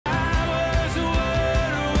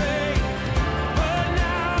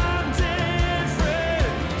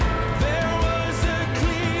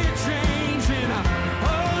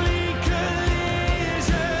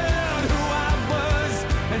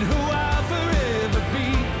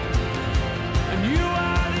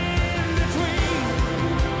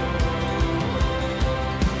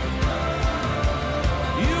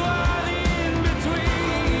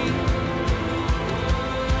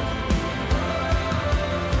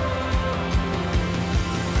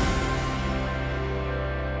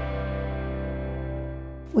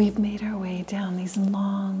we've made our way down these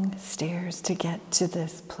long stairs to get to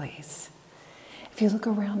this place. If you look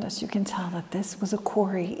around us, you can tell that this was a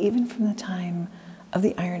quarry even from the time of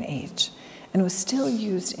the Iron Age and was still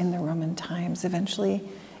used in the Roman times. Eventually,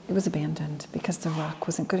 it was abandoned because the rock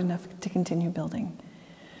wasn't good enough to continue building.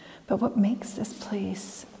 But what makes this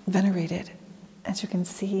place venerated, as you can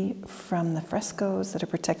see from the frescoes that are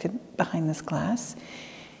protected behind this glass,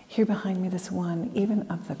 here behind me, this one, even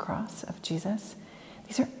of the cross of Jesus,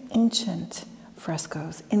 these are ancient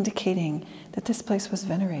frescoes indicating that this place was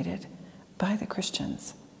venerated by the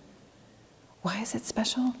Christians. Why is it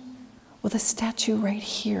special? Well, the statue right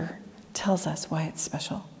here tells us why it's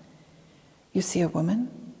special. You see a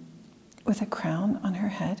woman with a crown on her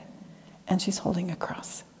head, and she's holding a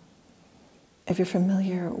cross. If you're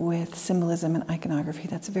familiar with symbolism and iconography,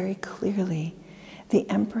 that's very clearly the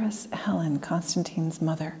Empress Helen, Constantine's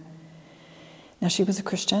mother. Now, she was a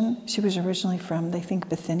Christian. She was originally from, they think,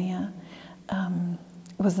 Bithynia,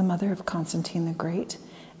 was the mother of Constantine the Great.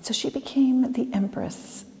 So she became the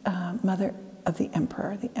Empress, mother of the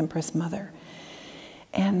emperor, the Empress mother.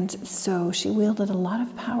 And so she wielded a lot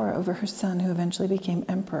of power over her son, who eventually became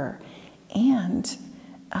emperor, and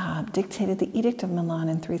dictated the Edict of Milan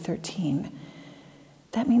in 313.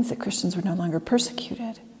 That means that Christians were no longer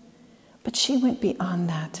persecuted. But she went beyond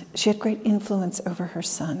that. She had great influence over her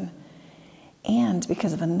son. And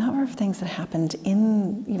because of a number of things that happened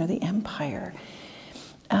in, the empire,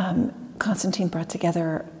 Constantine brought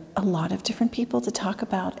together a lot of different people to talk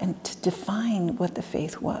about and to define what the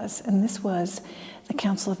faith was. And this was the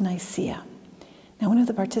Council of Nicaea. Now, one of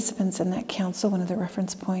the participants in that council, one of the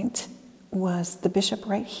reference points, was the bishop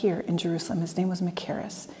right here in Jerusalem. His name was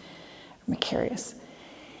Macarius.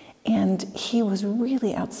 And he was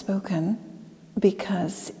really outspoken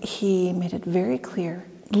because he made it very clear,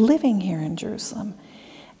 living here in Jerusalem,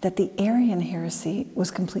 that the Arian heresy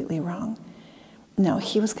was completely wrong. Now,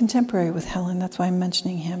 he was contemporary with Helen, that's why I'm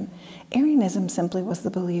mentioning him. Arianism simply was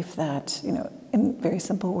the belief that, in very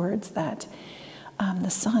simple words, that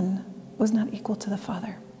the Son was not equal to the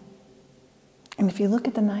Father. And if you look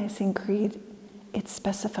at the Nicene Creed, it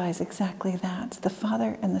specifies exactly that. The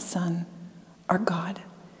Father and the Son are God.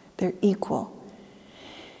 They're equal.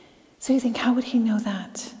 So you think, how would he know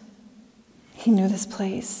that? He knew this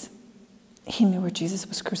place. He knew where Jesus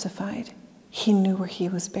was crucified. He knew where he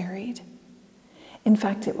was buried. In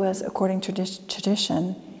fact, it was, according to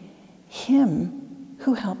tradition, him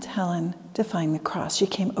who helped Helen to find the cross. She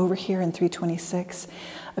came over here in 326.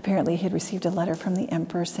 Apparently, he had received a letter from the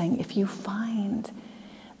emperor saying, if you find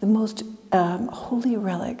the most holy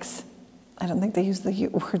relics, I don't think they used the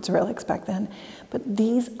words relics back then, but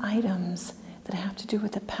these items that have to do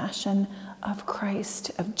with the passion of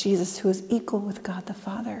Christ, of Jesus, who is equal with God the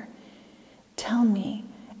Father, tell me,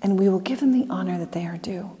 and we will give them the honor that they are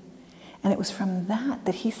due. And it was from that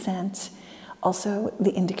he sent also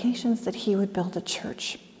the indications that he would build a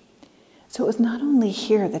church. So it was not only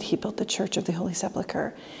here that he built the Church of the Holy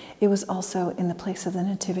Sepulchre, it was also in the place of the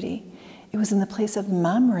Nativity. It was in the place of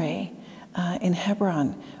Mamre in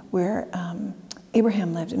Hebron, where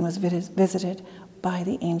Abraham lived and was visited by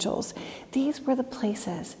the angels. These were the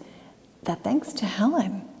places that, thanks to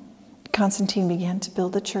Helen, Constantine began to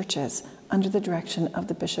build the churches under the direction of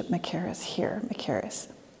the Bishop Macarius.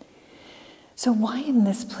 So why in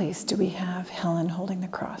this place do we have Helen holding the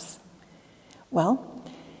cross? Well,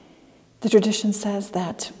 the tradition says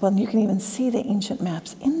that, you can even see the ancient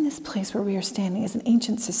maps. In this place where we are standing is an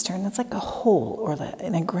ancient cistern that's like a hole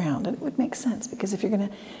in the ground. And it would make sense because if you're going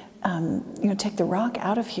to, take the rock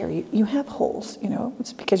out of here, you have holes,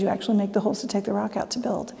 it's because you actually make the holes to take the rock out to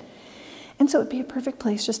build. And so it would be a perfect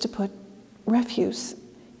place just to put refuse.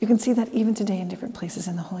 You can see that even today in different places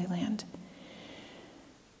in the Holy Land.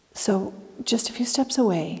 So just a few steps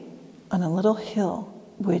away on a little hill,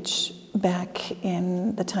 which back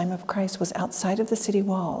in the time of Christ was outside of the city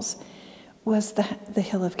walls, was the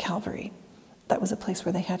hill of Calvary. That was a place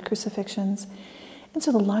where they had crucifixions. And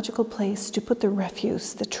so the logical place to put the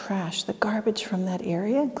refuse, the trash, the garbage from that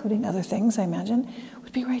area, including other things, I imagine,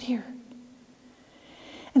 would be right here.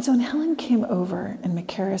 And so when Helen came over, and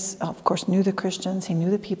Macarius, of course, knew the Christians, he knew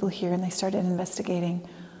the people here, and they started investigating,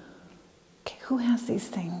 okay, who has these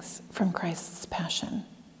things from Christ's passion?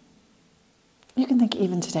 You can think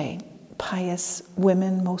even today, pious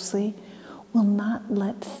women mostly will not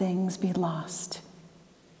let things be lost.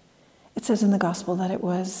 It says in the gospel that it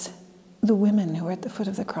was the women who were at the foot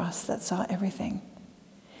of the cross that saw everything.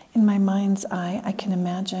 In my mind's eye, I can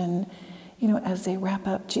imagine, as they wrap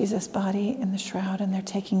up Jesus' body in the shroud and they're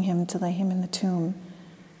taking him to lay him in the tomb,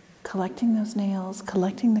 collecting those nails,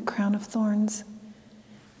 collecting the crown of thorns,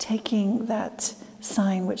 taking that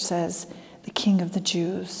sign which says, the King of the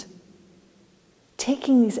Jews.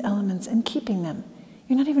 Taking these elements and keeping them.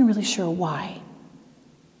 You're not even really sure why.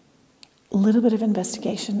 A little bit of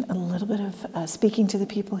investigation, a little bit of speaking to the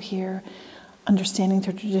people here, understanding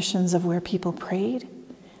the traditions of where people prayed.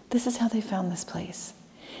 This is how they found this place.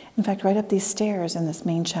 In fact, right up these stairs in this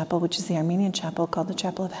main chapel, which is the Armenian chapel called the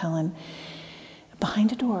Chapel of Helen,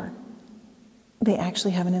 behind a door, they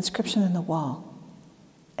actually have an inscription in the wall.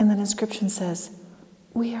 And that inscription says,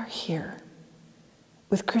 "We are here,"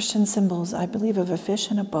 with Christian symbols, I believe, of a fish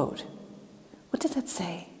and a boat. What does that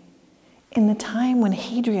say? In the time when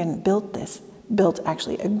Hadrian built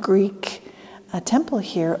actually a Greek temple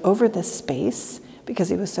here over this space, because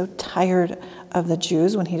he was so tired of the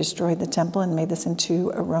Jews when he destroyed the temple and made this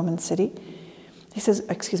into a Roman city. He says,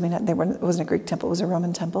 excuse me, it wasn't a Greek temple, it was a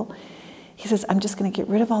Roman temple. He says, I'm just going to get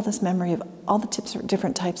rid of all this memory of all the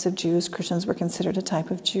different types of Jews. Christians were considered a type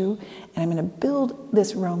of Jew, and I'm going to build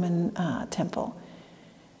this Roman temple.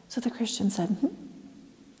 So the Christians said,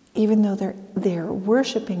 even though they're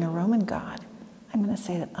worshiping a Roman god, I'm going to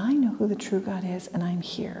say that I know who the true God is, and I'm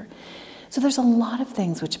here. So there's a lot of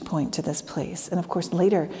things which point to this place. And of course,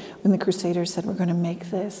 later, when the Crusaders said, we're going to make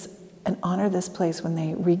this and honor this place when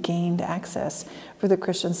they regained access for the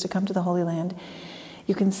Christians to come to the Holy Land,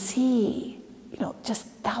 you can see, just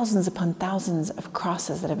thousands upon thousands of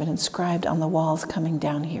crosses that have been inscribed on the walls coming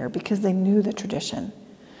down here because they knew the tradition.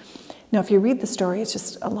 Now, if you read the story, it's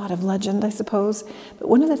just a lot of legend, I suppose. But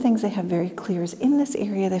one of the things they have very clear is in this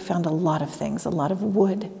area, they found a lot of things, a lot of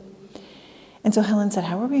wood. And so Helen said,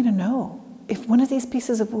 how are we going to know if one of these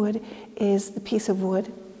pieces of wood is the piece of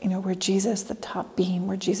wood, where Jesus, the top beam,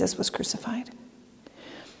 where Jesus was crucified?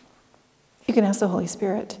 You can ask the Holy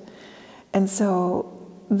Spirit. And so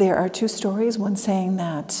there are two stories, one saying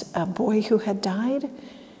that a boy who had died,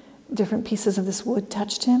 different pieces of this wood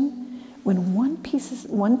touched him. When one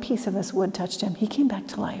piece of this wood touched him, he came back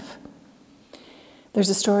to life. There's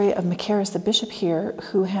a story of Macaris, the bishop here,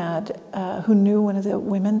 who knew one of the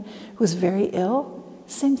women who was very ill.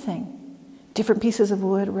 Same thing. Different pieces of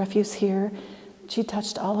wood, refuse here. She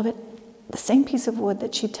touched all of it. The same piece of wood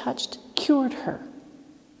that she touched cured her.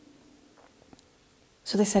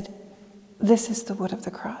 So they said, this is the wood of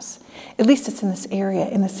the cross. At least it's in this area,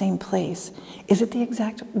 in the same place. Is it the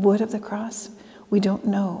exact wood of the cross? We don't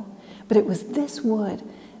know. But it was this wood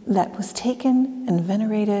that was taken and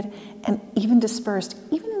venerated and even dispersed,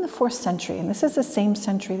 even in the 4th century. And this is the same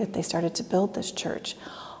century that they started to build this church,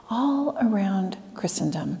 all around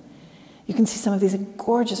Christendom. You can see some of these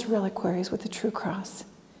gorgeous reliquaries with the true cross.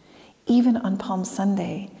 Even on Palm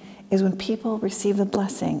Sunday is when people receive the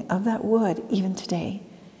blessing of that wood, even today.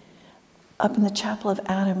 Up in the Chapel of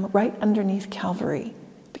Adam, right underneath Calvary,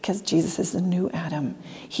 because Jesus is the new Adam.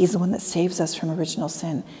 He's the one that saves us from original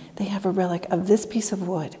sin. They have a relic of this piece of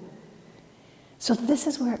wood. So this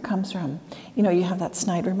is where it comes from. You have that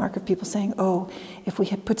snide remark of people saying, oh, if we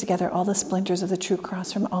had put together all the splinters of the true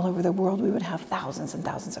cross from all over the world, we would have thousands and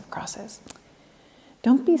thousands of crosses.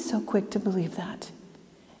 Don't be so quick to believe that.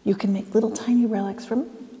 You can make little tiny relics from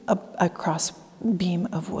a cross beam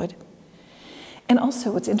of wood. And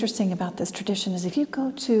also what's interesting about this tradition is if you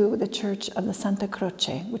go to the Church of the Santa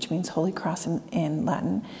Croce, which means Holy Cross in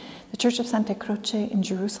Latin, the Church of Santa Croce in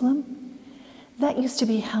Jerusalem, that used to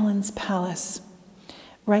be Helen's palace,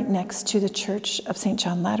 right next to the Church of St.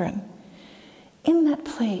 John Lateran. In that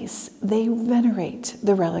place, they venerate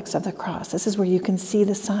the relics of the cross. This is where you can see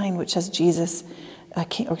the sign which says Jesus,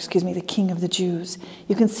 the King of the Jews.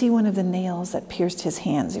 You can see one of the nails that pierced his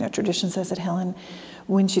hands. Tradition says that Helen,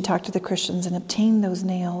 when she talked to the Christians and obtained those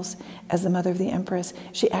nails as the mother of the empress,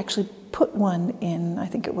 she actually put one in, I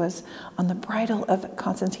think it was on the bridle of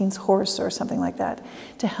Constantine's horse or something like that,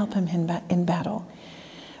 to help him in battle.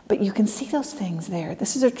 But you can see those things there.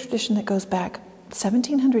 This is a tradition that goes back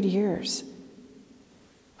 1,700 years.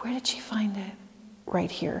 Where did she find it?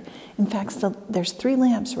 Right here. In fact, there's 3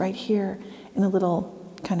 lamps right here in a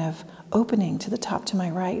little kind of opening to the top to my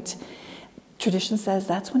right. Tradition says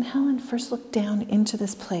that's when Helen first looked down into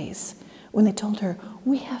this place, when they told her,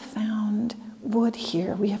 we have found wood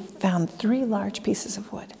here. We have found 3 large pieces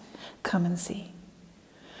of wood. Come and see.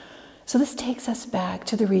 So this takes us back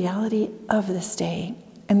to the reality of this day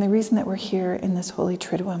and the reason that we're here in this Holy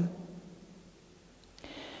Triduum.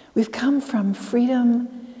 We've come from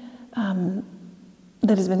freedom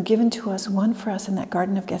that has been given to us, won for us in that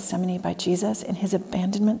Garden of Gethsemane by Jesus in his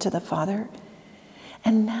abandonment to the Father.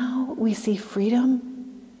 And now we see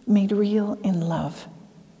freedom made real in love,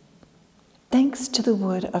 thanks to the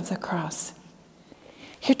wood of the cross.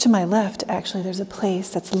 Here to my left, actually, there's a place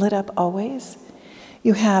that's lit up always.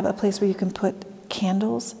 You have a place where you can put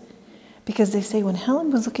candles, Because they say when Helen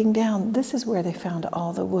was looking down, this is where they found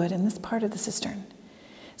all the wood in this part of the cistern.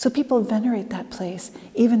 So people venerate that place.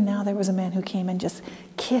 Even now there was a man who came and just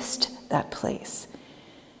kissed that place.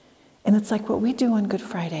 And it's like what we do on Good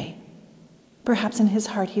Friday. Perhaps in his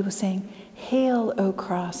heart he was saying, "Hail, O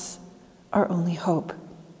cross, our only hope."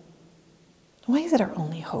 Why is it our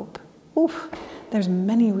only hope? Oof, there's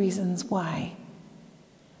many reasons why.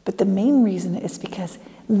 But the main reason is because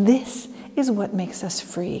this is what makes us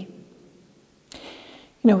free.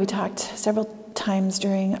 You know, we talked several times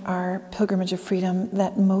during our pilgrimage of freedom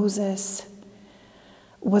that Moses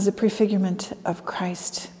was a prefigurement of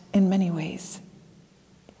Christ in many ways.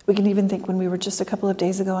 We can even think when we were just a couple of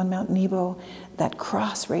days ago on Mount Nebo, that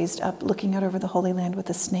cross raised up looking out over the Holy Land with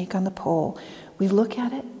a snake on the pole. We look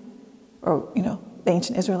at it, or, the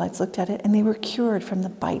ancient Israelites looked at it, and they were cured from the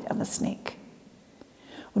bite of a snake.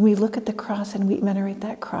 When we look at the cross and we venerate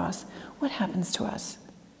that cross, what happens to us?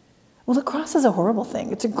 Well, the cross is a horrible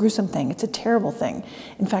thing. It's a gruesome thing. It's a terrible thing.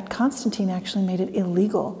 In fact, Constantine actually made it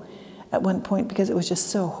illegal at one point because it was just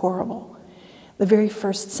so horrible. The very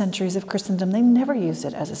first centuries of Christendom, they never used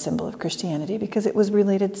it as a symbol of Christianity because it was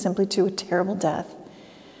related simply to a terrible death.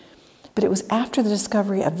 But it was after the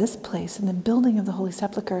discovery of this place and the building of the Holy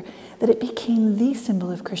Sepulchre that it became the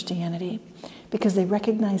symbol of Christianity because they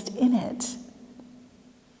recognized in it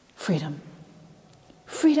freedom.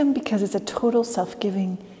 Freedom because it's a total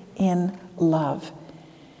self-giving in love.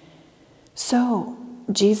 So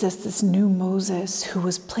Jesus, this new Moses who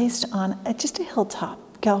was placed on just a hilltop,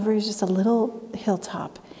 Calvary is just a little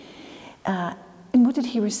hilltop. And what did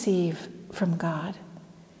he receive from God?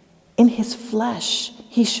 In his flesh,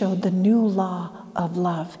 he showed the new law of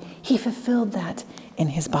love. He fulfilled that in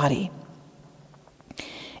his body.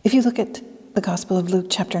 If you look at the Gospel of Luke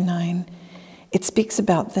chapter 9, it speaks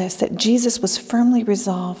about this, that Jesus was firmly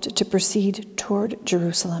resolved to proceed toward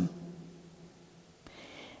Jerusalem.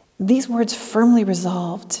 These words, firmly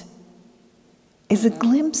resolved, is a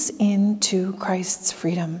glimpse into Christ's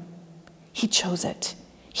freedom. He chose it.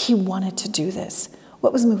 He wanted to do this.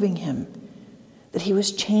 What was moving him? That he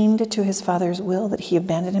was chained to his Father's will that he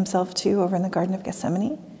abandoned himself to over in the Garden of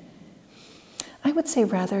Gethsemane? I would say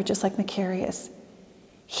rather, just like Macarius,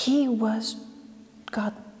 he was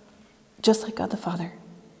God, just like God the Father.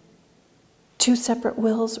 Two separate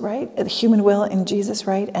wills, right? The human will in Jesus,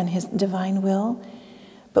 right? And his divine will.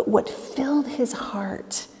 But what filled his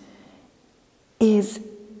heart is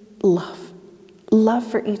love. Love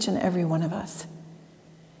for each and every one of us.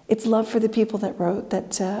 It's love for the people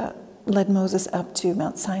that led Moses up to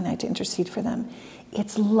Mount Sinai to intercede for them.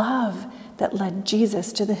 It's love that led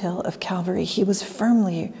Jesus to the hill of Calvary. He was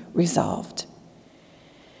firmly resolved.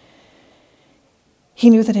 He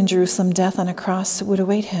knew that in Jerusalem, death on a cross would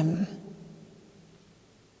await him.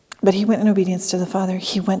 But he went in obedience to the Father.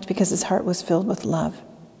 He went because his heart was filled with love.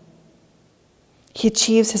 He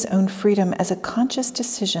achieves his own freedom as a conscious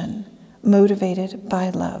decision motivated by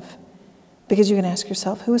love. Because you can ask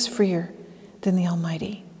yourself, who is freer than the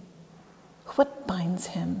Almighty? What binds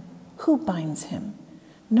him? Who binds him?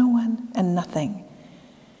 No one and nothing.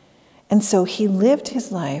 And so he lived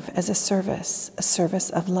his life as a service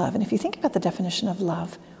of love. And if you think about the definition of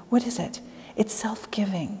love, what is it? It's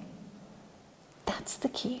self-giving. That's the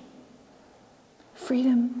key.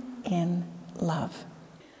 Freedom in love.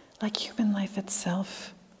 Like human life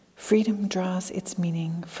itself, freedom draws its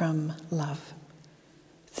meaning from love.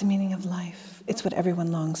 It's the meaning of life. It's what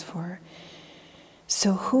everyone longs for.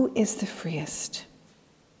 So who is the freest?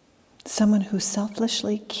 Someone who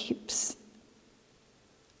selflessly keeps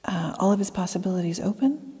all of his possibilities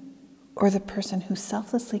open, or the person who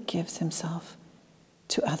selflessly gives himself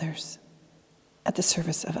to others, at the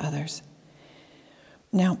service of others?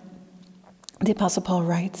 Now, the Apostle Paul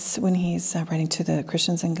writes when he's writing to the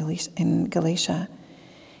Christians in Galatia,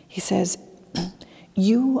 he says,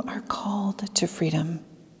 "You are called to freedom,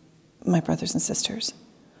 my brothers and sisters.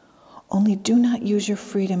 Only do not use your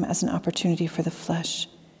freedom as an opportunity for the flesh,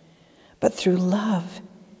 but through love,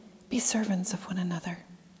 be servants of one another."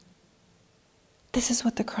 This is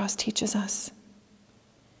what the cross teaches us.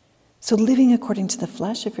 So living according to the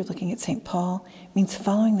flesh, if you're looking at St. Paul, means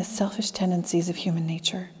following the selfish tendencies of human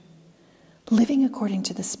nature. Living according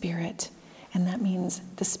to the Spirit, and that means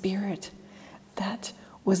the Spirit that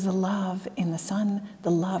was the love in the Son,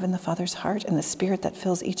 the love in the Father's heart, and the Spirit that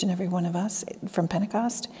fills each and every one of us from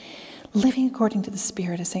Pentecost. Living according to the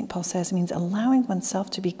Spirit, as St. Paul says, means allowing oneself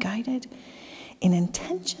to be guided in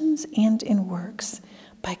intentions and in works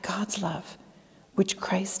by God's love, which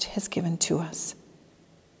Christ has given to us.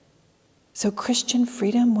 So Christian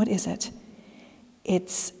freedom, what is it?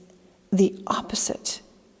 It's the opposite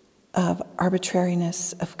of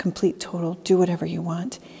arbitrariness, of complete total, do whatever you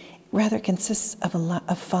want. Rather, it consists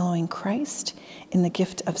of following Christ in the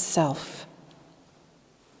gift of self,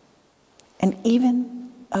 and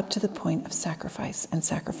even up to the point of sacrifice, and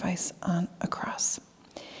sacrifice on a cross.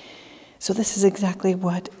 So this is exactly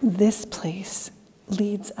what this place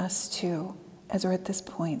leads us to as we're at this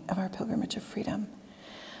point of our pilgrimage of freedom.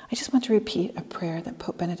 I just want to repeat a prayer that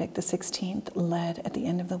Pope Benedict XVI led at the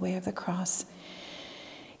end of the Way of the Cross.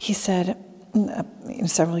 He said,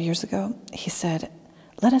 several years ago, he said,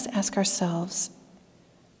 let us ask ourselves,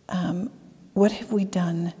 what have we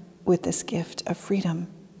done with this gift of freedom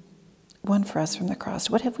won for us from the cross?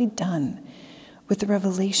 What have we done with the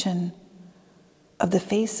revelation of the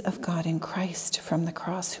face of God in Christ from the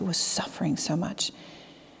cross, who was suffering so much,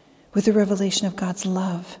 with the revelation of God's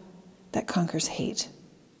love that conquers hate?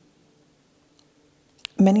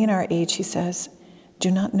 Many in our age, he says,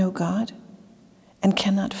 do not know God and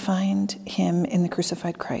cannot find him in the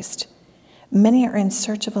crucified Christ. Many are in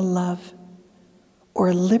search of a love or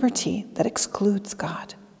a liberty that excludes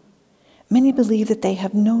God. Many believe that they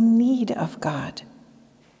have no need of God.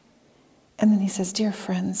 And then he says, dear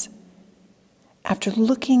friends, after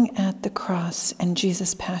looking at the cross and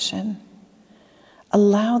Jesus' passion,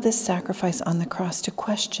 allow this sacrifice on the cross to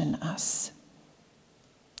question us,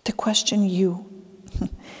 to question you.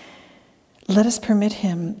 Let us permit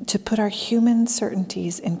him to put our human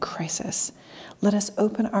certainties in crisis. Let us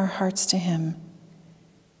open our hearts to him.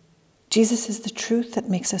 Jesus is the truth that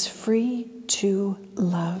makes us free to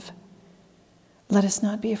love. Let us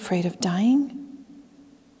not be afraid of dying.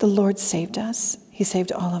 The Lord saved us. He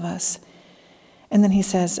saved all of us. And then he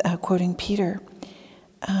says, quoting Peter,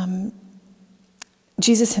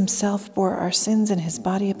 Jesus himself bore our sins in his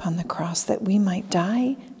body upon the cross that we might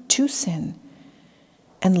die to sin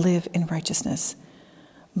and live in righteousness.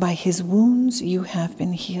 By his wounds you have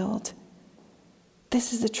been healed.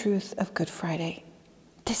 This is the truth of Good Friday.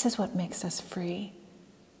 This is what makes us free.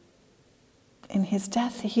 In his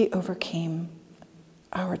death, he overcame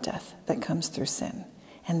our death that comes through sin,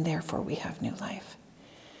 and therefore we have new life.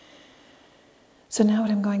 So now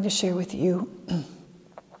what I'm going to share with you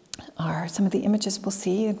are some of the images we'll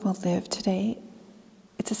see and we'll live today.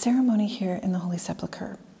 It's a ceremony here in the Holy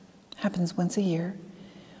Sepulchre. It happens once a year,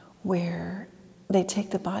 where they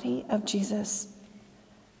take the body of Jesus.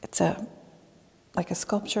 It's like a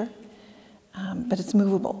sculpture, but it's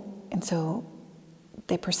movable. And so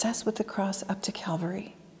they process with the cross up to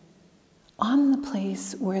Calvary, on the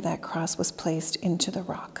place where that cross was placed into the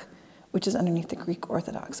rock, which is underneath the Greek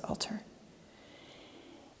Orthodox altar.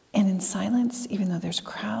 And in silence, even though there's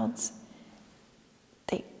crowds,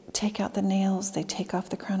 they take out the nails, they take off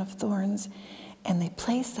the crown of thorns, and they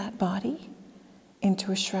place that body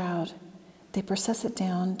into a shroud. They process it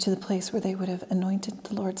down to the place where they would have anointed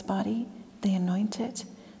the Lord's body. They anoint it,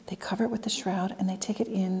 they cover it with the shroud, and they take it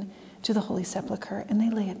in to the Holy Sepulchre, and they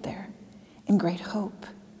lay it there in great hope,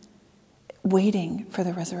 waiting for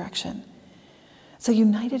the resurrection. So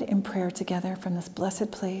united in prayer together from this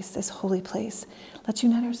blessed place, this holy place, let's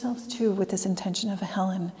unite ourselves too with this intention of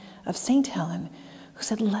Helen, of Saint Helen, who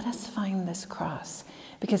said, let us find this cross,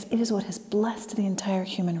 because it is what has blessed the entire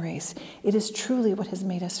human race. It is truly what has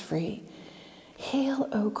made us free. Hail,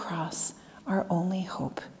 O cross, our only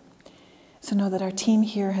hope. So know that our team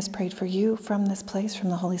here has prayed for you from this place, from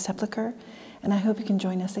the Holy Sepulchre, and I hope you can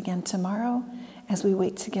join us again tomorrow as we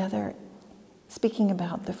wait together, speaking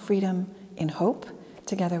about the freedom in hope,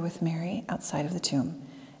 together with Mary outside of the tomb.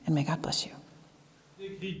 And may God bless you.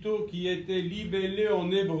 Écriteaux qui étaient libellés en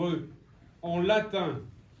hébreu, en latin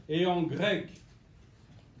et en grec.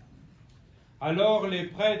 Alors les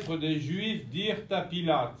prêtres des Juifs dirent à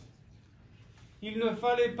Pilate, il ne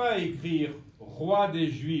fallait pas écrire « roi des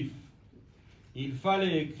Juifs ». Il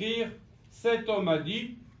fallait écrire « cet homme a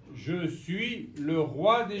dit, je suis le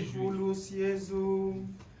roi des Juifs ».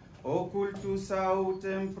 Occultus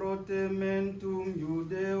autem protementum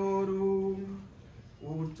Judeorum,